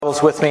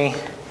Bibles with me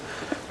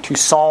to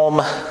Psalm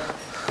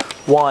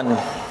 1.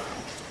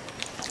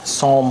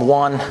 Psalm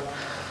 1.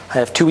 I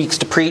have 2 weeks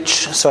to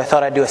preach, so I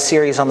thought I'd do a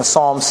series on the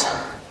Psalms.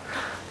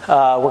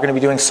 We're going to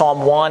be doing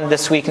Psalm 1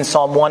 this week and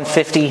Psalm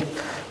 150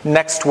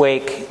 next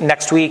week.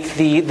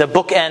 The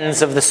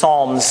bookends of the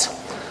Psalms,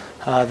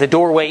 the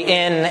doorway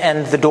in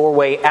and the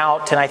doorway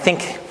out. And I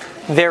think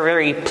their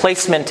very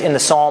placement in the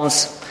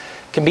Psalms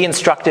can be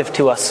instructive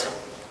to us.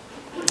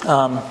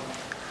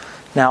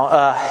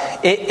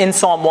 In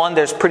Psalm 1,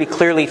 there's pretty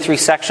clearly 3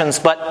 sections,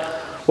 but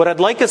what I'd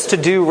like us to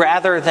do,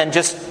 rather than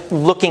just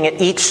looking at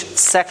each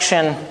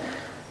section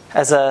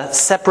as a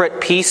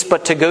separate piece,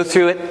 but to go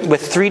through it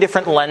with 3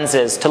 different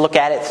lenses, to look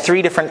at it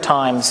 3 different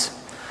times.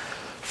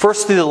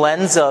 First, through the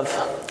lens of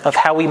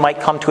how we might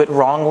come to it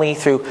wrongly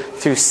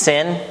through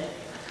sin.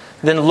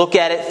 Then look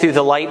at it through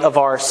the light of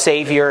our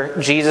Savior,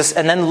 Jesus.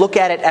 And then look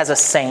at it as a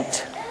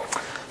saint.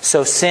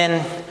 So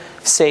sin,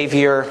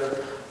 Savior,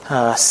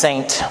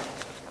 saint.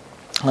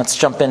 Let's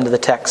jump into the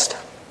text.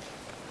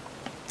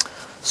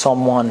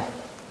 Psalm 1.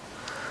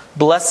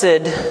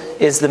 Blessed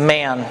is the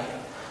man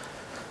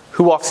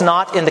who walks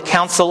not in the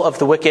counsel of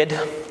the wicked,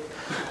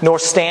 nor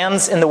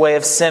stands in the way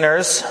of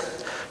sinners,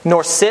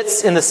 nor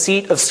sits in the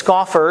seat of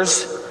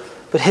scoffers,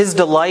 but his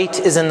delight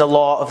is in the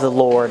law of the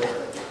Lord,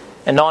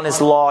 and on his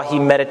law he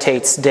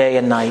meditates day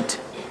and night.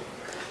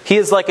 He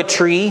is like a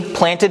tree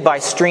planted by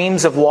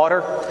streams of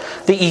water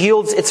that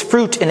yields its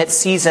fruit in its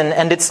season,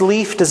 and its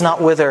leaf does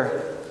not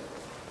wither.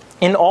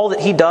 In all that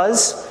he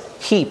does,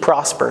 he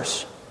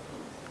prospers.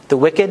 The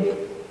wicked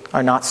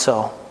are not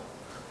so,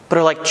 but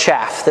are like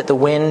chaff that the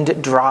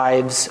wind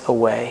drives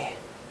away.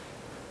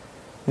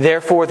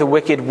 Therefore the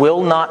wicked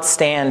will not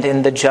stand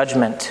in the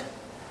judgment,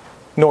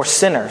 nor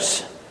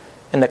sinners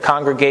in the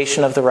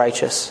congregation of the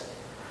righteous.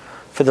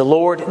 For the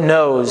Lord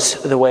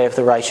knows the way of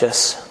the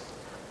righteous,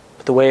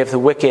 but the way of the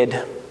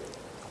wicked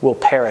will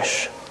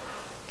perish.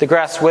 The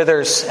grass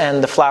withers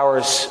and the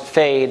flowers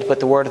fade,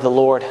 but the word of the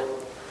Lord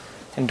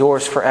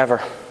endures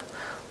forever.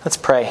 Let's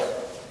pray.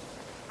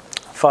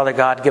 Father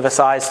God, give us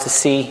eyes to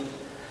see,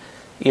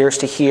 ears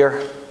to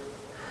hear.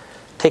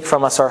 Take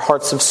from us our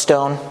hearts of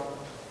stone.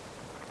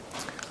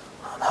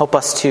 Help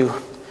us to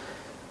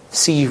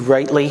see you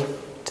rightly,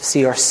 to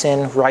see our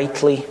sin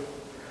rightly,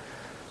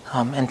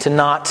 and to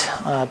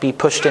not be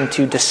pushed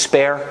into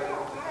despair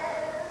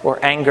or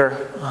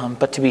anger,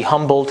 but to be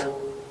humbled,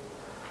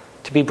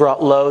 to be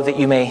brought low that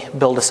you may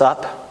build us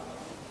up.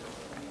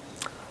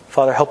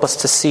 Father, help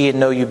us to see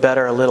and know you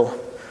better a little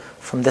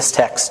from this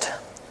text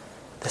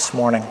this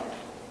morning.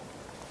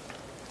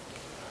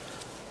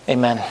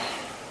 Amen.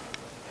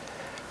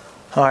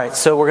 All right,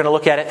 so we're going to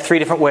look at it 3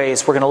 different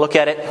ways. We're going to look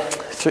at it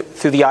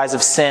through the eyes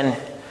of sin,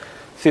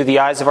 through the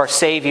eyes of our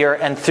Savior,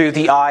 and through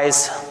the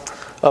eyes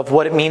of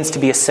what it means to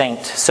be a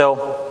saint.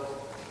 So,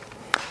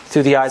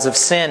 through the eyes of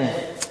sin,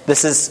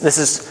 this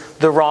is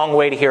the wrong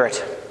way to hear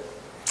it.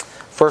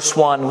 Verse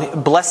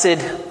 1,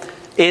 blessed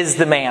is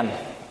the man.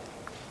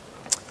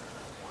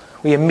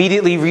 We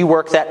immediately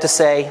rework that to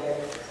say,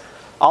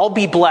 I'll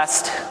be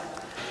blessed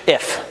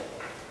if.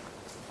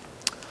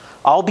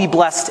 I'll be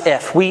blessed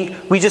if.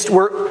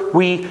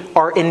 We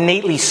are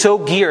innately so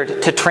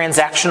geared to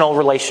transactional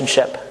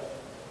relationship.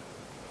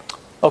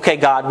 Okay,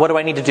 God, what do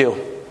I need to do?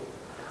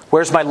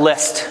 Where's my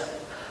list?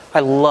 I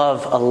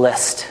love a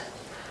list.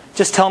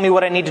 Just tell me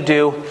what I need to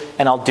do,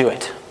 and I'll do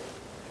it.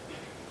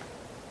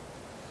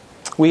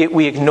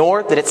 We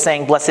ignore that it's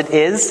saying blessed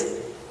is.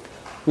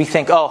 We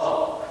think,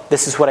 oh,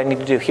 this is what I need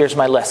to do. Here's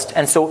my list.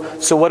 And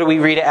so what do we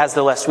read it as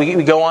the list?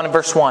 We go on in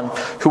verse 1.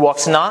 Who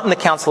walks not in the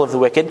counsel of the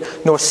wicked,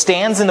 nor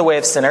stands in the way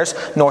of sinners,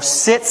 nor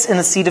sits in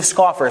the seat of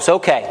scoffers.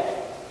 Okay.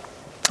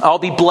 I'll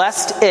be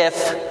blessed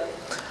if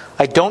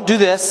I don't do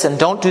this, and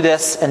don't do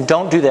this, and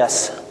don't do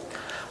this.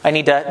 I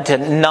need to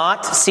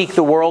not seek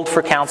the world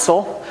for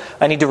counsel.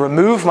 I need to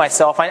remove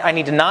myself. I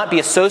need to not be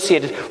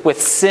associated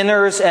with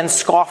sinners and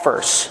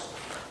scoffers.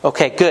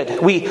 Okay,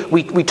 good.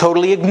 We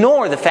totally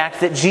ignore the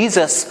fact that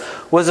Jesus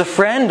was a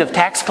friend of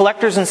tax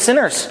collectors and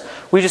sinners.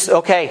 We just,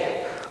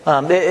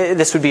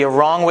 this would be a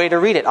wrong way to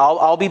read it.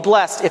 I'll be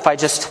blessed if I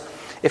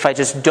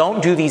just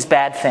don't do these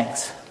bad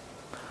things.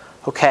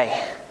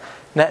 Okay.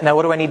 Now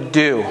what do I need to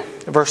do?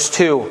 Verse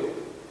 2.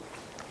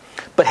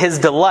 But his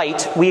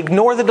delight, we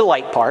ignore the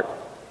delight part.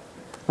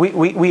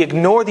 We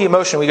ignore the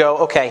emotion. We go,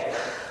 okay,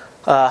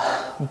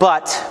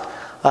 but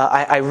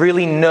I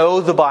really know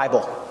the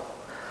Bible.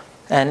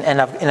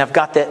 And I've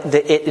got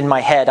it in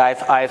my head.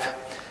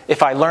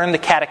 If I learn the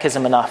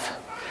catechism enough,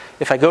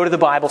 if I go to the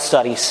Bible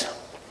studies,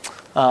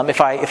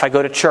 if I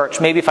go to church,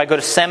 maybe if I go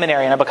to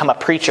seminary and I become a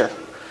preacher,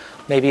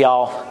 maybe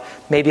I'll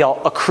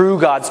accrue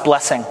God's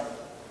blessing.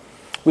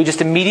 We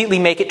just immediately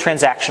make it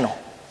transactional.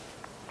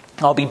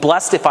 I'll be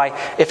blessed if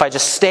I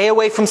just stay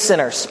away from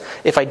sinners,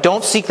 if I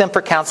don't seek them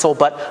for counsel,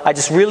 but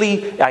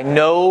I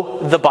know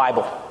the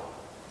Bible.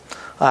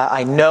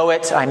 I know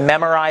it, I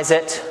memorize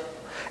it.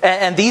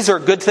 And these are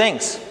good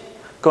things.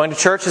 Going to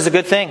church is a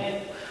good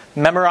thing.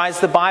 Memorize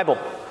the Bible.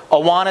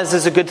 Awanas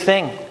is a good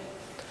thing.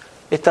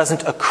 It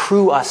doesn't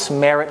accrue us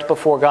merit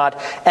before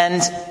God.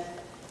 And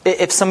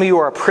If some of you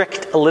are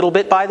pricked a little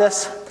bit by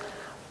this,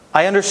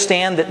 I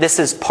understand that this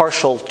is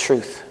partial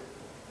truth.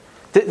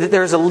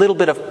 There's a little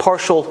bit of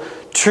partial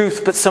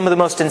truth, but some of the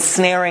most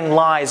ensnaring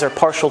lies are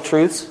partial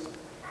truths.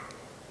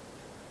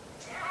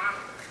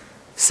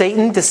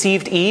 Satan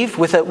deceived Eve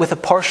with a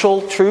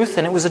partial truth,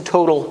 and it was a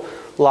total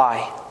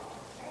lie.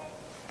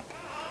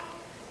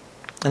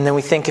 And then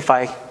we think,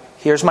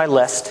 here's my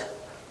list,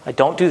 I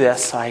don't do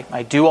this,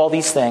 I do all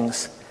these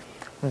things,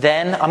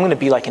 then I'm going to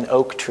be like an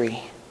oak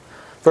tree.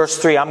 Verse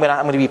 3, I'm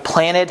going to be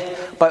planted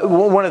by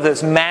one of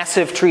those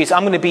massive trees.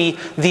 I'm going to be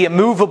the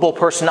immovable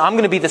person. I'm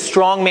going to be the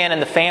strong man in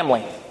the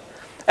family.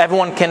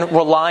 Everyone can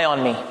rely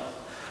on me.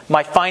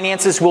 My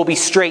finances will be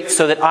straight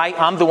so that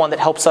I'm the one that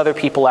helps other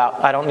people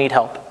out. I don't need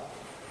help.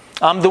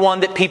 I'm the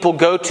one that people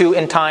go to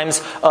in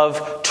times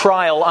of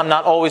trial. I'm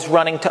not always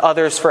running to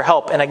others for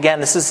help. And again,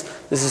 this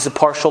is a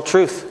partial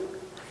truth.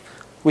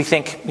 We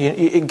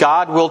think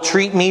God will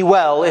treat me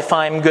well if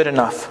I'm good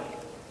enough.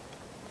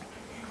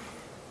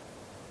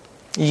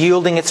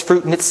 Yielding its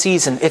fruit in its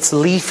season, its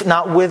leaf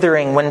not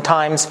withering when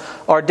times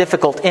are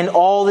difficult. In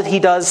all that he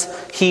does,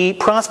 he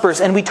prospers.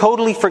 And we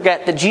totally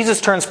forget that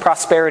Jesus turns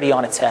prosperity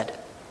on its head.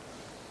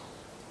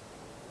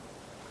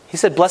 He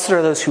said, "Blessed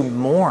are those who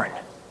mourn.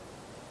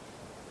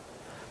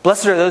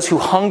 Blessed are those who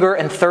hunger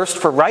and thirst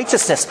for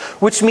righteousness,"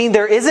 which mean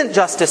there isn't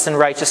justice and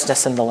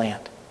righteousness in the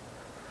land.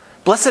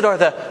 Blessed are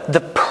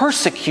the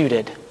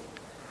persecuted.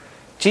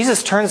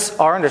 Jesus turns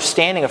our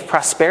understanding of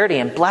prosperity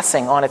and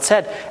blessing on its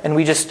head, and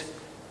we just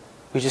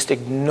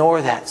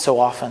ignore that so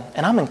often.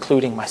 And I'm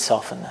including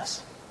myself in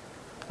this.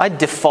 I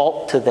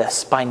default to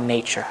this by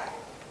nature.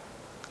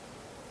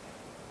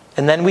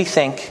 And then we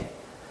think,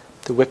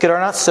 the wicked are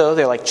not so.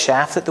 They're like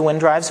chaff that the wind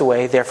drives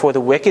away. Therefore the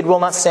wicked will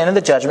not stand in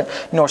the judgment,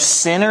 nor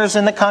sinners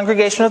in the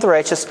congregation of the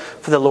righteous.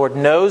 For the Lord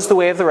knows the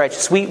way of the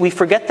righteous. We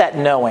forget that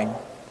knowing.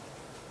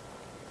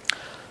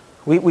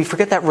 We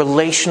forget that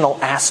relational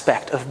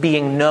aspect of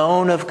being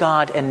known of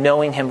God and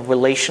knowing Him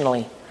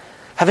relationally.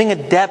 Having a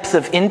depth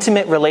of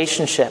intimate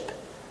relationship.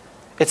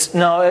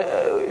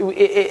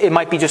 It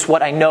might be just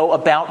what I know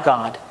about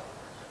God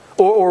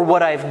or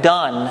what I've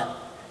done.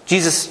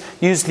 Jesus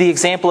used the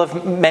example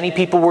of many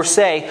people will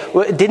say,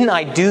 "Didn't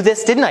I do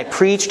this? Didn't I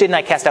preach? Didn't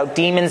I cast out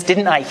demons?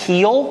 Didn't I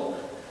heal?"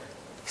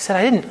 He said,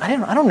 I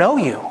don't know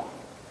you.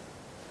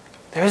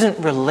 There isn't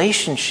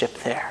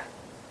relationship there.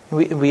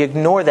 We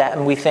ignore that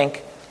and we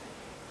think,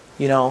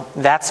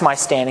 that's my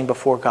standing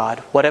before God.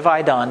 What have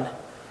I done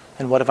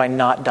and what have I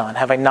not done?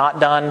 Have I not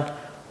done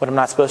what I'm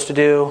not supposed to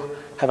do?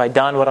 Have I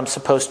done what I'm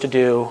supposed to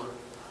do?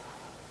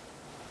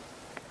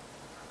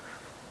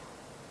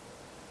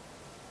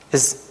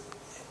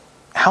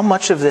 How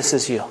much of this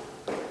is you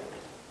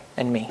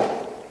and me?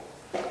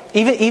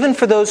 Even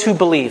for those who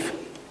believe.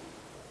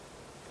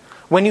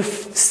 When you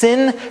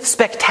sin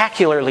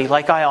spectacularly,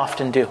 like I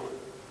often do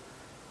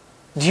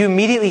you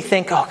immediately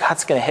think, oh,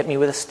 God's going to hit me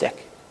with a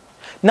stick?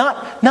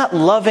 Not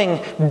loving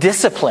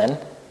discipline,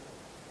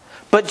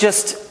 but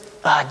just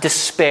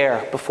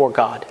despair before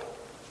God.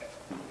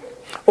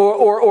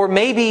 Or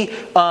maybe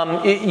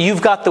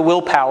you've got the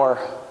willpower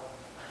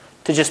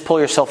to just pull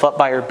yourself up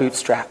by your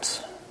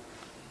bootstraps.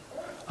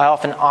 I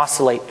often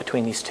oscillate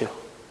between these two.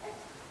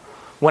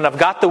 When I've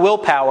got the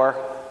willpower,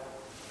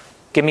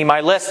 give me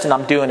my list and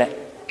I'm doing it.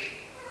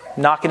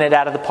 Knocking it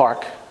out of the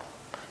park.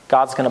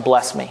 God's going to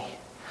bless me.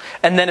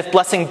 And then if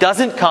blessing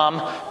doesn't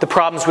come, the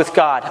problem's with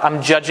God.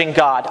 I'm judging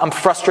God. I'm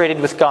frustrated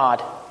with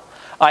God.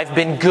 I've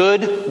been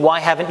good. Why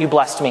haven't you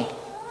blessed me?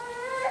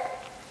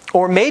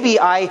 Or maybe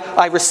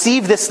I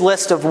receive this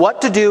list of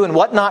what to do and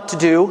what not to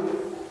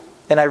do,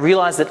 and I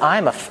realize that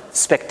I'm a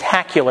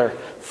spectacular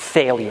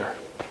failure.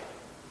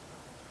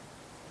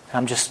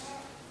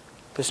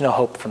 There's no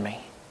hope for me.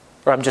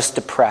 Or I'm just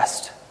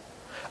depressed.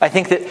 I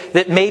think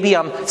that maybe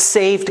I'm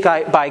saved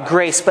by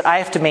grace, but I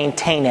have to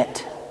maintain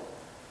it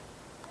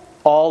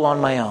all on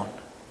my own.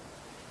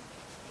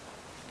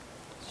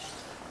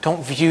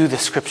 Don't view the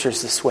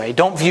scriptures this way.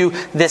 Don't view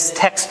this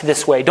text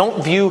this way.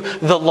 Don't view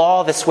the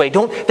law this way.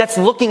 That's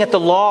looking at the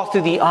law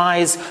through the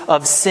eyes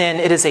of sin.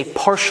 It is a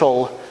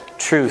partial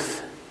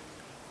truth.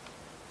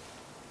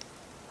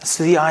 It's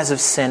through the eyes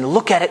of sin.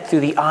 Look at it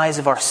through the eyes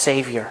of our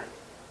Savior.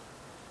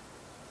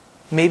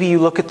 Maybe you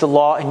look at the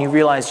law and you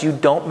realize you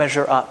don't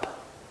measure up.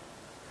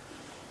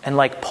 And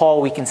like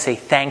Paul, we can say,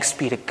 thanks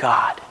be to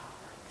God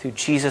through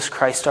Jesus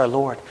Christ our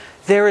Lord.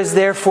 There is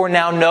therefore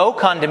now no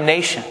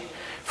condemnation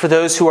for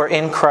those who are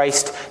in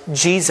Christ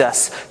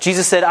Jesus.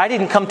 Jesus said, I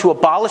didn't come to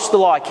abolish the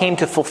law, I came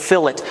to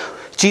fulfill it.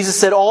 Jesus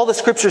said, all the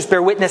scriptures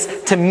bear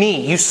witness to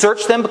me. You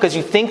search them because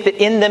you think that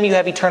in them you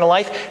have eternal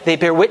life. They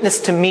bear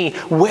witness to me.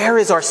 Where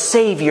is our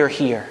Savior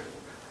here?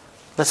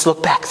 Let's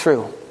look back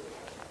through.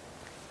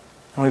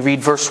 And we read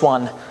verse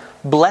 1.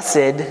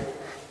 Blessed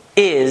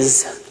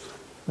is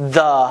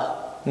the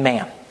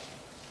man.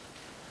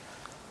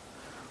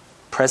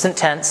 Present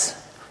tense,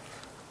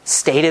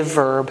 stative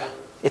verb.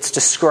 It's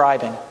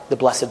describing the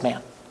blessed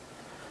man.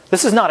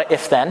 This is not an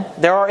if-then.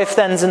 There are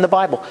if-thens in the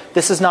Bible.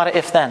 This is not an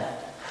if-then.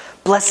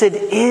 Blessed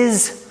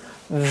is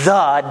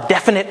the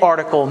definite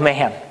article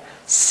man,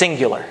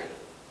 singular.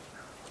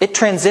 It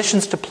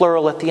transitions to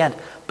plural at the end,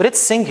 but it's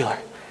singular.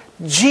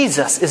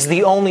 Jesus is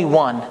the only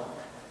one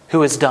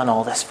who has done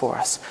all this for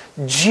us.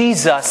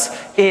 Jesus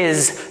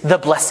is the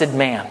blessed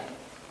man.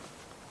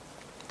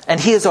 And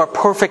he is our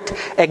perfect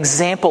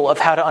example of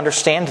how to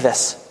understand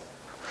this.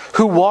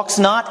 Who walks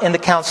not in the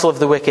counsel of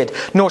the wicked,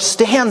 nor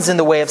stands in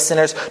the way of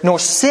sinners, nor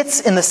sits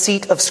in the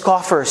seat of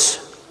scoffers.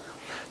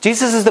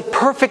 Jesus is the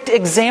perfect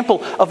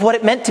example of what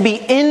it meant to be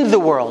in the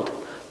world,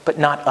 but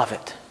not of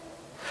it.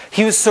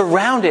 He was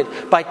surrounded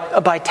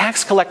by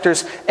tax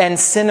collectors and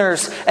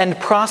sinners and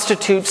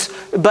prostitutes,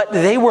 but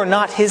they were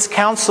not his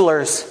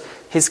counselors.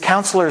 His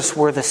counselors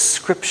were the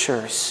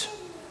Scriptures.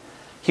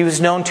 He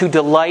was known to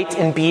delight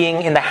in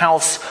being in the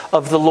house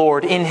of the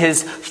Lord, in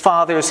his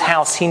Father's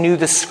house. He knew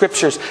the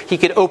Scriptures. He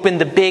could open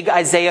the big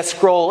Isaiah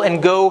scroll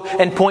and go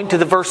and point to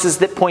the verses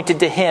that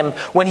pointed to him.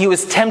 When he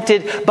was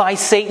tempted by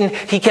Satan,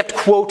 he kept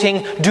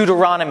quoting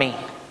Deuteronomy.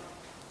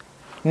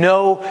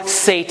 No,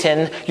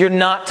 Satan, you're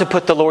not to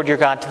put the Lord your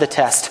God to the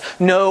test.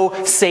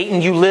 No,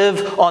 Satan, you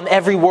live on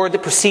every word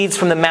that proceeds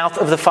from the mouth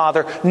of the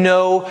Father.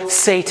 No,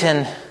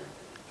 Satan,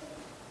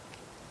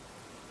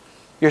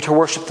 you're to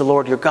worship the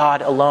Lord your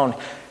God alone.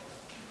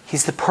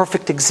 He's the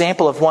perfect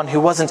example of one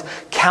who wasn't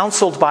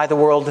counseled by the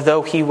world,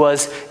 though he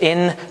was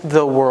in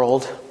the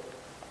world.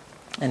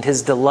 And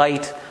his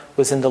delight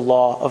was in the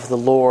law of the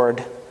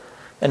Lord.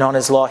 And on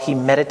his law he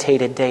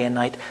meditated day and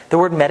night. The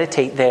word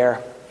meditate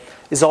there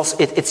is also,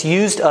 it's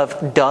used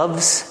of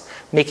doves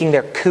making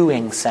their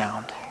cooing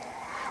sound.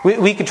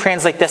 We could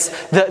translate this,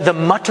 the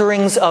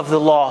mutterings of the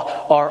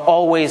law are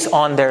always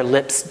on their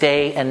lips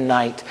day and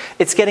night.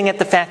 It's getting at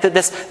the fact that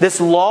this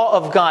law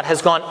of God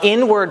has gone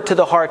inward to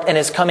the heart and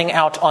is coming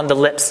out on the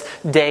lips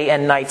day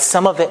and night.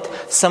 Some of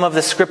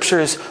the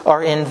Scriptures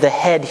are in the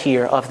head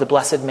here of the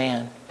blessed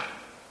man.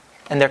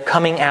 And they're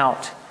coming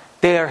out.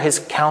 They are his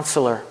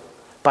counselor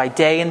by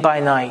day and by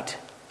night.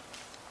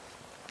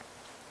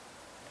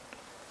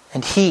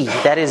 And he,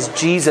 that is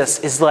Jesus,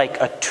 is like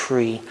a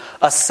tree,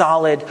 a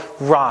solid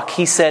rock.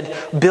 He said,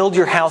 build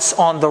your house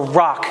on the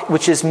rock,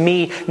 which is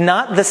me,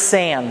 not the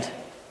sand.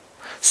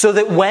 So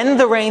that when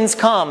the rains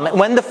come,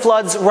 when the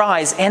floods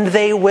rise, and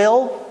they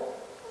will,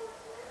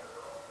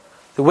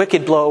 the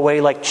wicked blow away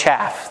like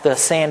chaff. The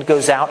sand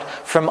goes out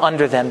from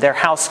under them. Their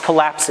house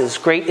collapses.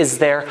 Great is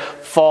their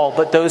fall.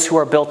 But those who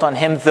are built on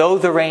him, though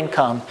the rain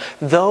come,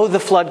 though the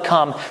flood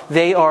come,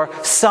 they are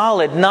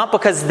solid. Not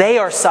because they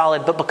are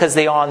solid, but because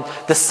they are on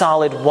the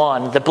solid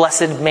one, the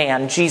blessed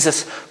man,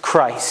 Jesus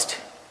Christ.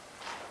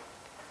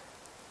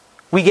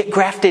 We get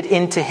grafted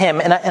into him.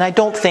 And I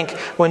don't think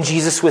when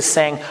Jesus was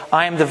saying,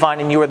 I am the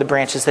vine and you are the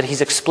branches, that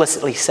he's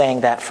explicitly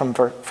saying that from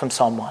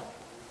Psalm 1.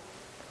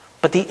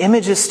 But the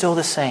image is still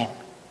the same.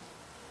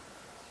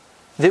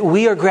 That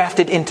we are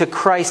grafted into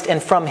Christ,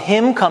 and from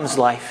him comes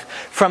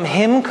life. From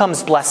him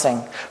comes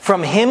blessing.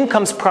 From him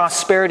comes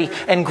prosperity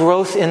and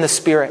growth in the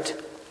Spirit.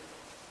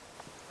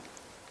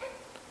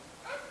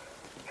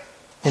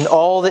 In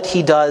all that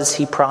he does,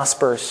 he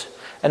prospers.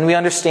 And we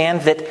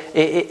understand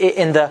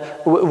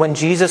that when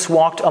Jesus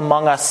walked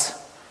among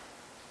us,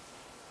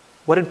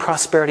 what did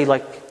prosperity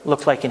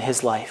look like in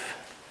his life?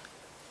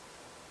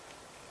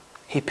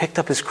 He picked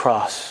up his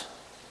cross.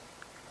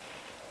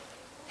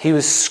 He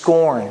was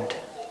scorned.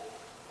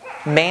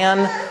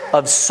 Man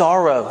of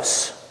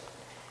sorrows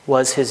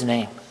was his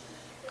name.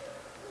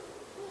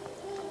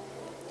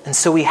 And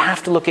so we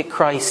have to look at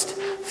Christ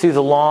through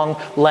the long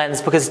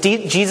lens, because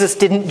Jesus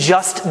didn't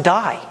just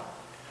die.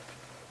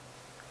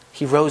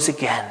 He rose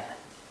again.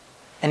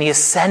 And he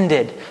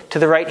ascended to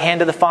the right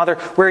hand of the Father,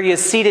 where he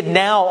is seated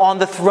now on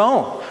the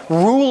throne,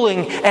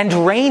 ruling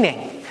and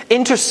reigning,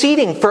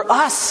 interceding for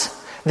us,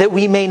 that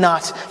we may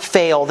not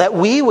fail, that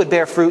we would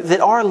bear fruit, that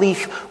our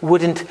leaf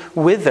wouldn't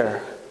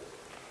wither.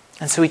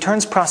 And so he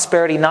turns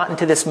prosperity not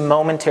into this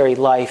momentary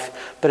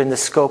life, but in the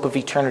scope of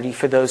eternity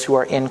for those who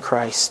are in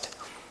Christ.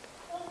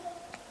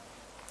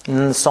 And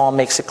then the psalm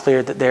makes it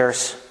clear that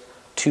there's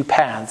two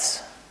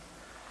paths.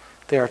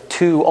 There are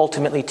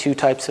ultimately two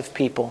types of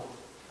people.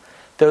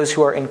 Those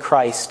who are in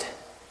Christ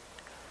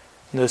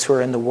and those who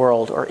are in the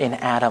world, or in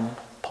Adam,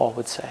 Paul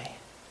would say.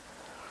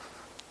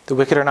 The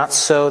wicked are not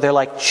so. They're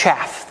like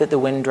chaff that the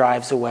wind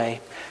drives away.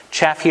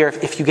 Chaff here,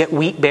 if you get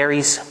wheat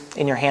berries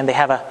in your hand, they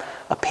have a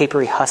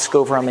papery husk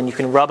over them, and you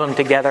can rub them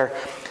together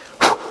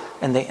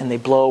and they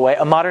blow away.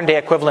 A modern day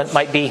equivalent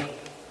might be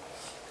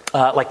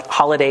like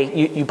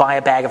holiday. You buy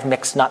a bag of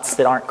mixed nuts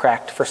that aren't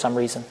cracked for some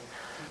reason.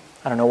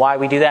 I don't know why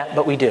we do that,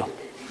 but we do.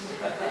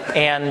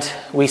 And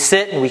we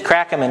sit and we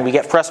crack them and we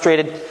get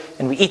frustrated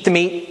and we eat the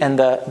meat and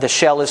the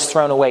shell is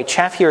thrown away.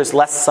 Chaff here is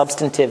less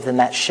substantive than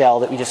that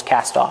shell that we just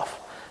cast off.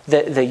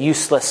 The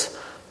useless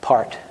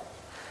part.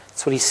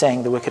 That's what he's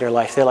saying, the wicked are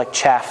like. They're like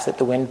chaff that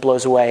the wind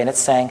blows away. And it's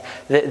saying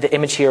the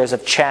image here is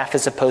of chaff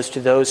as opposed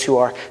to those who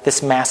are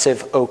this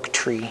massive oak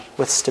tree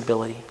with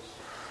stability.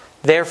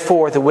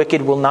 Therefore, the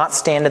wicked will not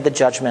stand in the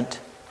judgment,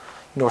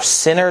 nor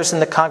sinners in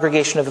the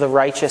congregation of the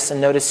righteous.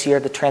 And notice here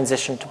the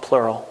transition to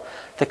plural.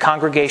 The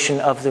congregation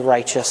of the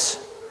righteous.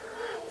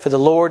 For the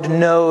Lord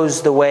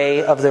knows the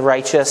way of the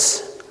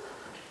righteous,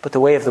 but the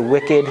way of the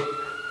wicked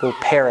will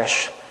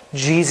perish.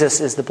 Jesus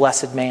is the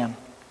blessed man.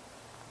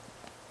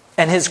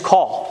 And his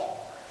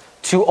call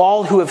to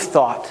all who have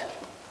thought,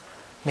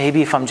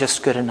 maybe if I'm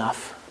just good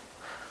enough.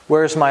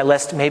 Where's my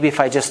list? Maybe if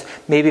I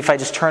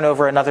just turn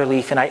over another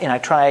leaf and I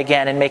try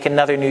again and make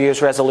another New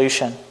Year's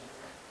resolution.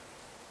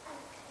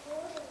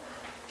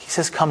 He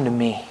says, come to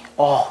me,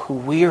 all who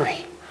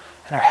weary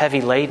and are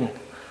heavy laden.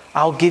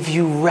 I'll give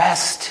you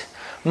rest.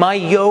 My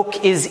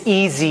yoke is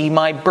easy,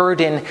 my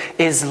burden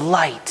is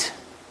light.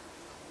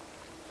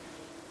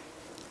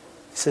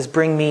 He says,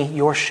 bring me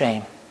your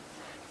shame.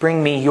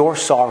 Bring me your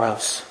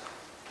sorrows.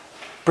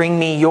 Bring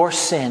me your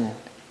sin.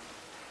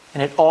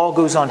 And it all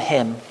goes on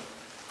him.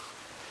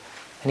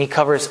 And he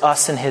covers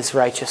us in his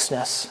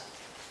righteousness.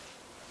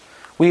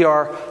 We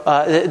are,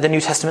 the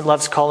New Testament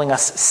loves calling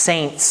us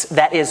saints,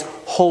 that is,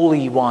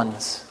 holy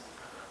ones.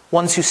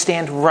 Ones who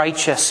stand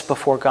righteous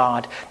before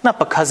God, not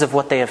because of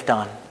what they have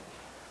done,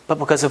 but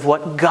because of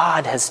what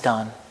God has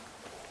done.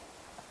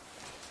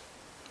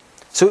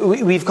 So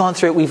we've gone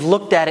through it, we've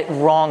looked at it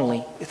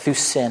wrongly through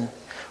sin.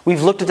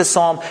 We've looked at the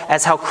psalm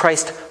as how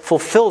Christ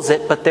fulfills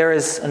it, but there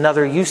is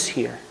another use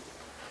here.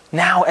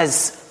 Now as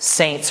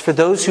saints, for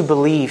those who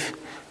believe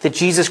that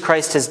Jesus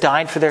Christ has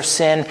died for their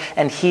sin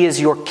and he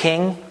is your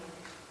king,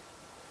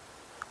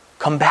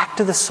 come back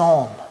to the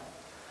psalm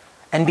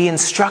and be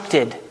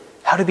instructed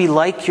how to be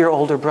like your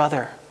older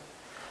brother.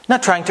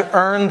 Not trying to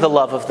earn the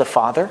love of the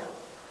Father.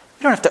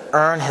 You don't have to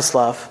earn his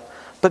love,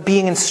 but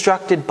being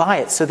instructed by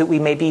it so that we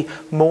may be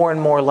more and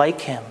more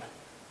like him.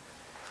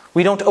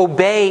 We don't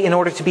obey in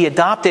order to be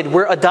adopted.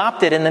 We're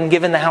adopted and then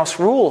given the house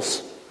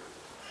rules.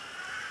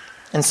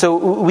 And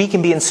so we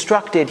can be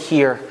instructed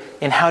here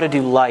in how to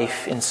do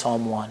life in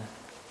Psalm 1.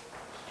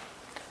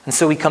 And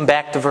so we come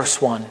back to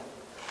verse 1.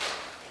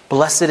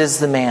 Blessed is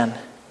the man.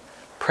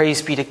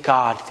 Praise be to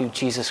God through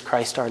Jesus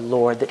Christ our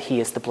Lord that he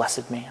is the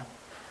blessed man.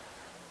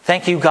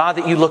 Thank you, God,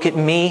 that you look at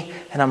me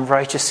and I'm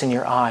righteous in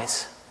your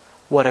eyes.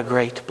 What a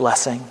great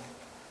blessing.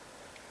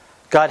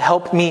 God,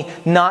 help me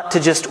not to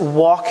just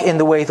walk in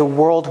the way the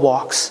world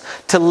walks,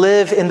 to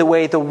live in the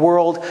way the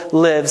world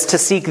lives, to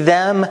seek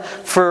them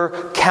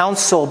for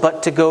counsel,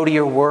 but to go to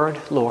your word,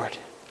 Lord.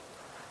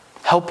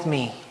 Help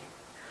me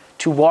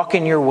to walk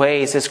in your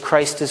ways as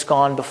Christ has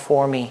gone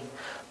before me,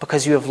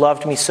 because you have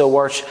loved me so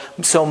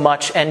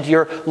much, and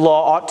your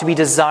law ought to be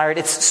desired.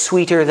 It's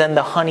sweeter than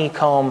the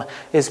honeycomb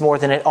is more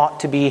than it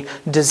ought to be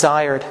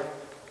desired.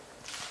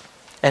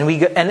 And we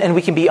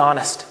can be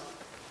honest.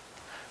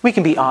 We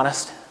can be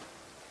honest.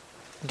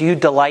 Do you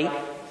delight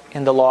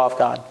in the law of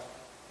God?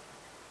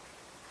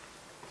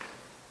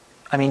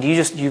 I mean, do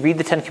you read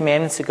the Ten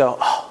Commandments and go,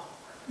 oh,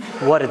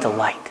 what a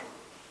delight?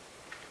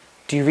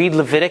 Do you read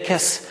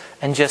Leviticus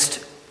and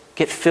just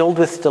get filled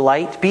with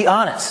delight? Be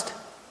honest.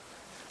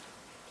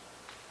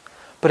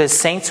 But as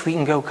saints, we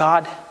can go,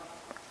 God,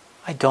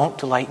 I don't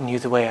delight in you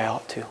the way I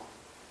ought to.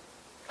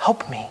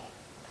 Help me.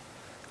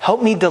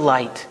 Help me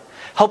delight.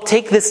 Help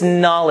take this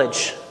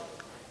knowledge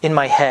in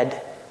my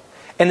head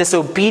and this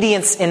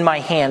obedience in my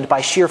hand by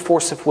sheer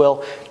force of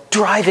will,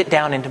 drive it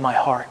down into my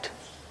heart.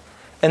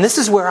 And this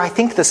is where I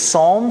think the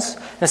Psalms,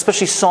 and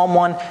especially Psalm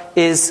 1,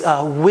 is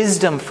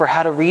wisdom for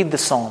how to read the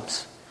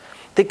Psalms.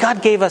 That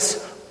God gave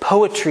us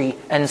poetry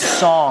and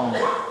song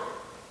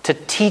to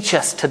teach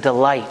us to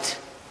delight.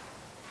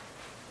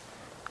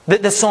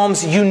 That the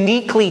Psalms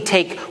uniquely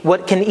take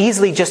what can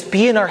easily just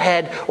be in our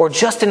head or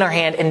just in our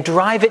hand and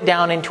drive it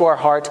down into our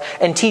heart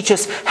and teach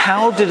us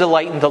how to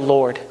delight in the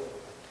Lord.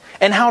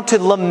 And how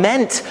to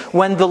lament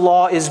when the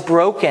law is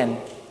broken.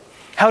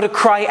 How to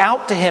cry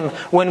out to him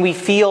when we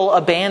feel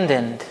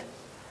abandoned.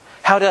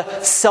 How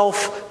to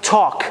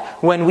self-talk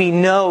when we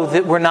know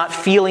that we're not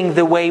feeling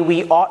the way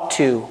we ought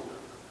to.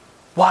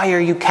 Why are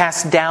you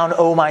cast down,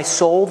 O my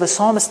soul? The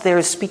psalmist there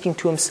is speaking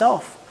to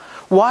himself.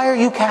 Why are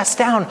you cast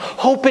down?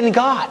 Hope in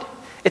God.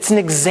 It's an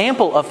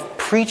example of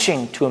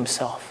preaching to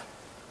himself.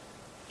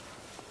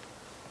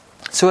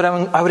 So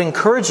I would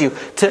encourage you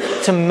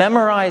to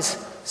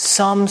memorize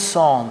some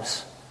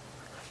psalms.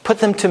 Put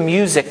them to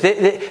music.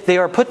 They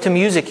are put to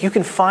music. You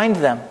can find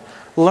them.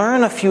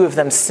 Learn a few of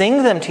them.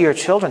 Sing them to your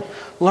children.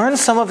 Learn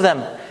some of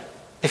them.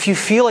 If you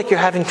feel like you're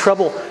having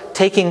trouble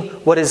taking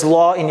what is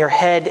law in your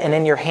head and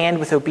in your hand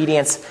with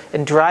obedience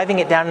and driving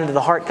it down into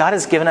the heart, God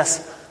has given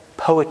us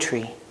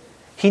poetry.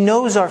 He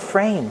knows our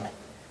frame.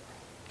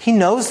 He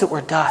knows that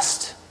we're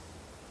dust.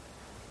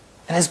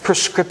 And his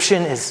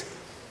prescription is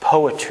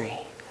poetry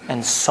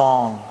and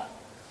song.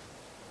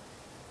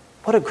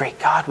 What a great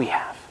God we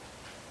have.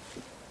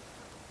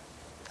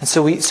 And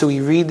so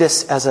we read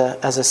this as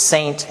a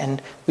saint,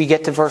 and we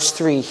get to verse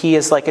 3. He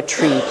is like a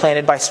tree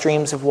planted by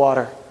streams of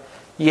water.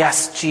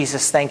 Yes,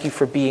 Jesus, thank you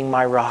for being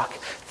my rock.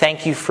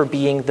 Thank you for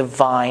being the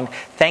vine.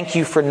 Thank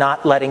you for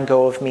not letting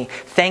go of me.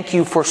 Thank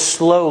you for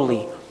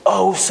slowly,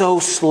 oh so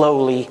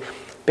slowly,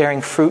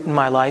 bearing fruit in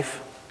my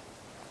life.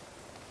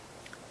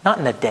 Not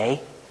in a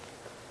day.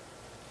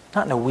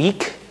 Not in a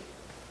week.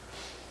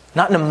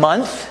 Not in a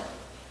month.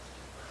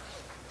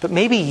 But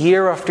maybe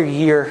year after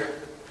year,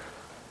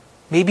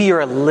 maybe you're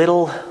a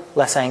little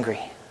less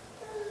angry.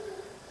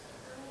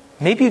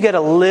 Maybe you get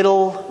a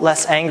little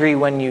less angry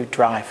when you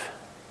drive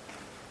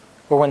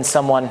or when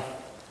someone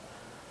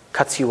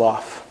cuts you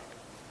off.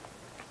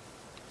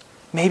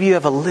 Maybe you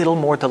have a little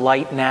more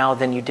delight now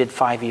than you did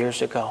 5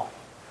 years ago.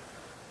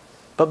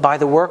 But by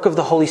the work of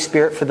the Holy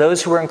Spirit, for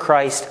those who are in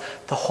Christ,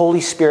 the Holy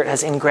Spirit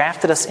has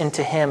engrafted us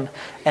into Him,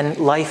 and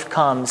life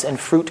comes and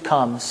fruit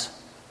comes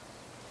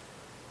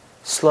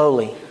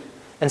slowly.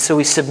 And so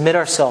we submit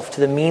ourselves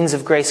to the means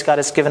of grace God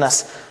has given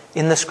us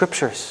in the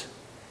Scriptures,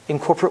 in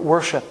corporate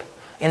worship,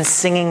 in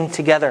singing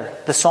together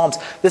the Psalms.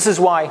 This is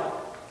why,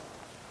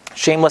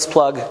 shameless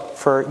plug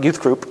for youth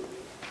group,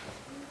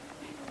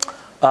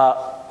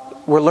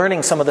 we're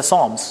learning some of the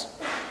Psalms.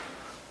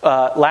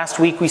 Last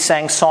week we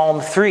sang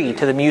Psalm 3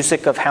 to the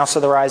music of House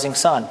of the Rising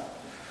Sun.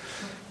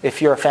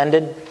 If you're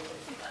offended,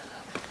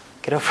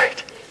 get over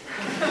it.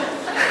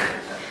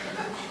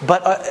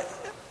 But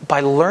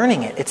by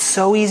learning it, it's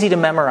so easy to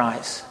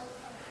memorize.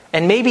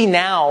 And maybe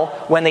now,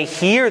 when they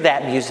hear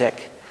that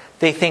music,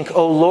 they think,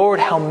 "Oh Lord,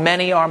 how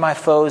many are my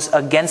foes,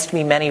 against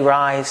me many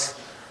rise.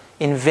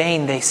 In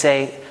vain they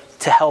say,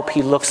 to help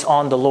he looks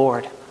on the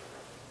Lord."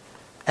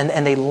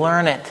 And they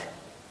learn it,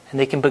 and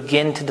they can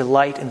begin to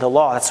delight in the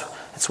law.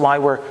 That's why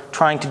we're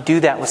trying to do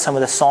that with some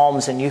of the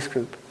Psalms in youth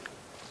group.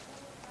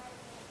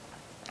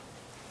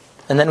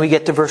 And then we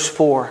get to verse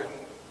 4,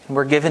 and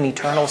we're given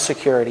eternal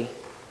security.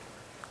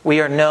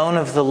 We are known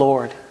of the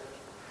Lord,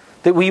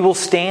 that we will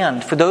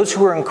stand. For those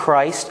who are in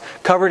Christ,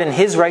 covered in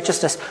His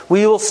righteousness,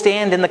 we will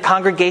stand in the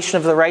congregation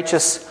of the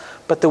righteous,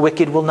 but the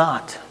wicked will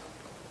not.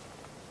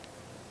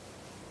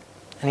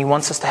 And He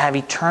wants us to have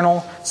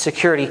eternal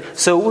security.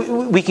 So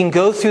we can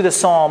go through the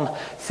Psalm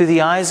through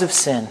the eyes of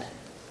sin,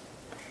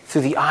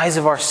 through the eyes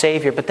of our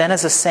Savior, but then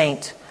as a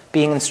saint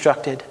being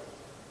instructed.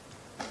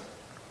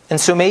 And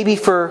so maybe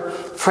for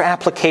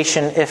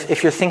application,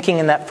 if you're thinking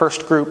in that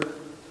first group,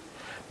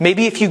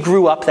 maybe if you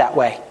grew up that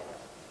way,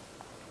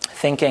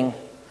 thinking,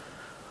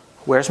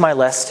 where's my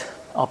list?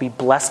 I'll be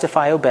blessed if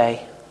I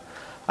obey.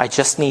 I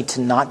just need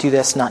to not do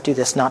this, not do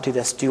this, not do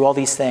this, do all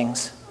these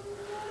things.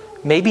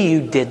 Maybe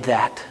you did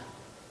that,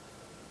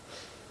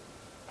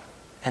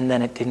 and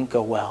then it didn't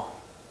go well.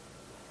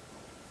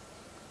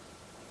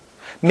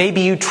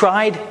 Maybe you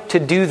tried to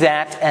do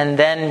that, and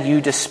then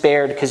you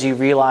despaired because you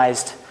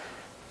realized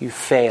you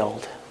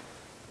failed.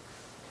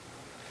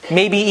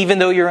 Maybe even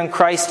though you're in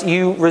Christ,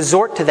 you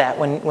resort to that.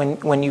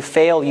 When you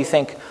fail, you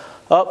think,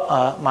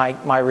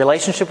 my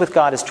relationship with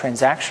God is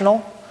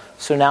transactional,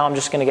 so now I'm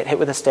just going to get hit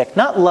with a stick.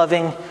 Not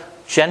loving,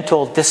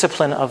 gentle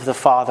discipline of the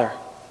Father.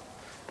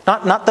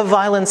 Not the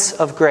violence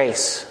of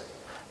grace,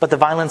 but the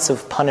violence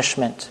of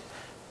punishment.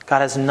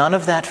 God has none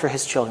of that for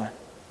His children.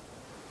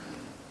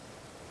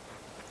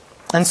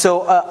 And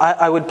so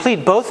I would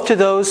plead both to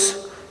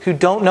those who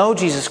don't know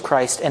Jesus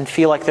Christ and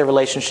feel like their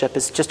relationship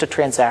is just a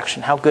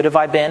transaction. How good have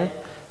I been?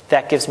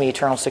 That gives me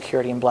eternal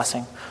security and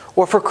blessing.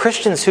 Or for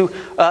Christians who,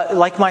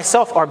 like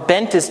myself, our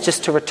bent is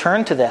just to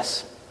return to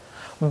this.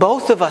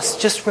 Both of us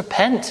just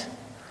repent.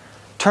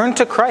 Turn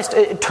to Christ.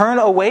 Turn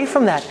away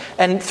from that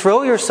and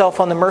throw yourself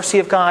on the mercy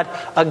of God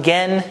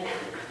again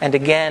and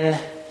again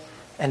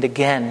and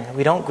again.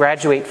 We don't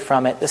graduate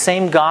from it. The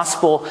same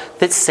gospel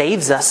that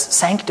saves us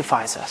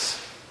sanctifies us.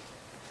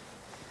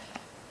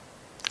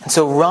 And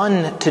so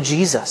run to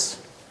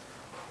Jesus.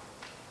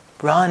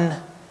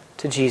 Run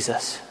to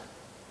Jesus.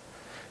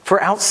 For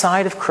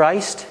outside of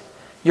Christ,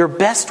 your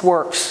best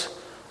works,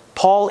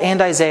 Paul and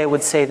Isaiah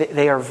would say that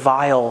they are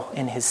vile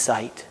in His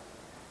sight.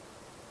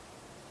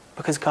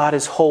 Because God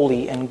is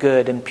holy and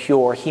good and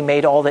pure. He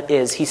made all that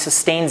is. He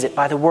sustains it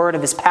by the word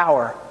of His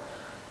power.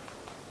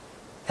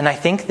 And I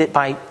think that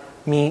by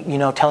me,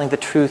 telling the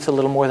truth a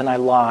little more than I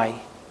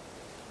lie,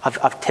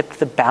 I've tipped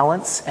the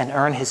balance and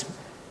earned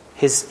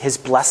His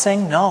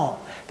blessing? No,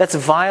 that's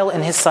vile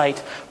in His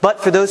sight.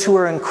 But for those who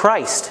are in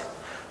Christ,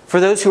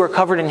 for those who are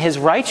covered in His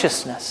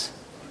righteousness,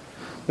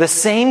 the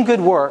same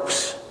good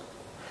works,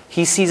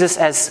 He sees us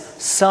as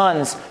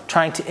sons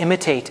trying to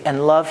imitate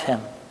and love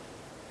Him.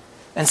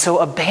 And so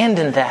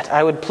abandon that.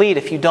 I would plead,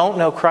 if you don't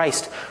know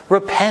Christ,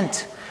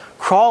 repent.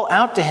 Crawl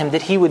out to Him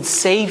that He would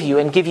save you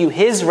and give you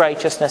His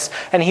righteousness,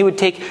 and He would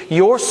take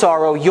your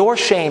sorrow, your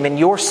shame, and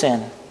your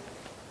sin.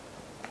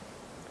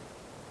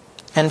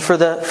 And for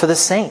the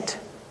saint,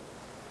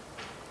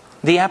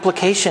 the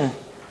application,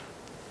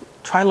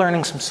 try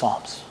learning some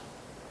Psalms.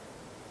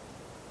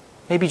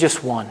 Maybe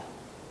just one.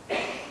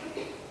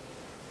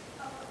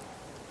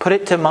 Put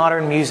it to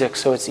modern music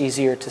so it's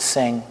easier to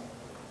sing.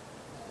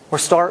 Or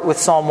start with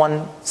Psalm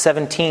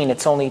 117.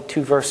 It's only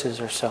 2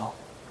 verses or so.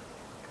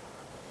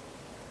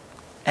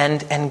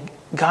 And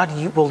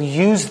God will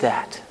use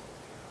that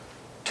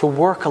to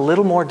work a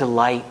little more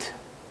delight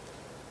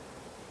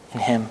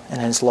in Him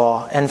and His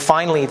law. And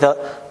finally, the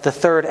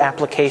third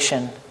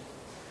application.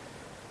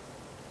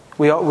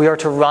 We are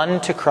to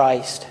run to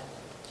Christ.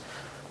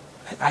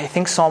 I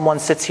think Psalm 1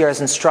 sits here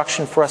as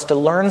instruction for us to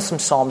learn some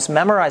Psalms,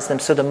 memorize them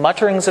so the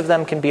mutterings of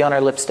them can be on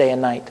our lips day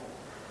and night.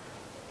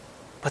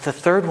 But the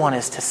third one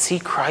is to see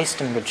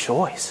Christ and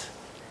rejoice.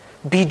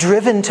 Be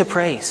driven to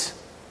praise.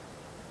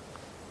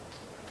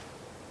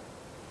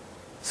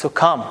 So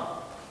come,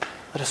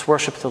 let us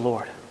worship the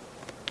Lord.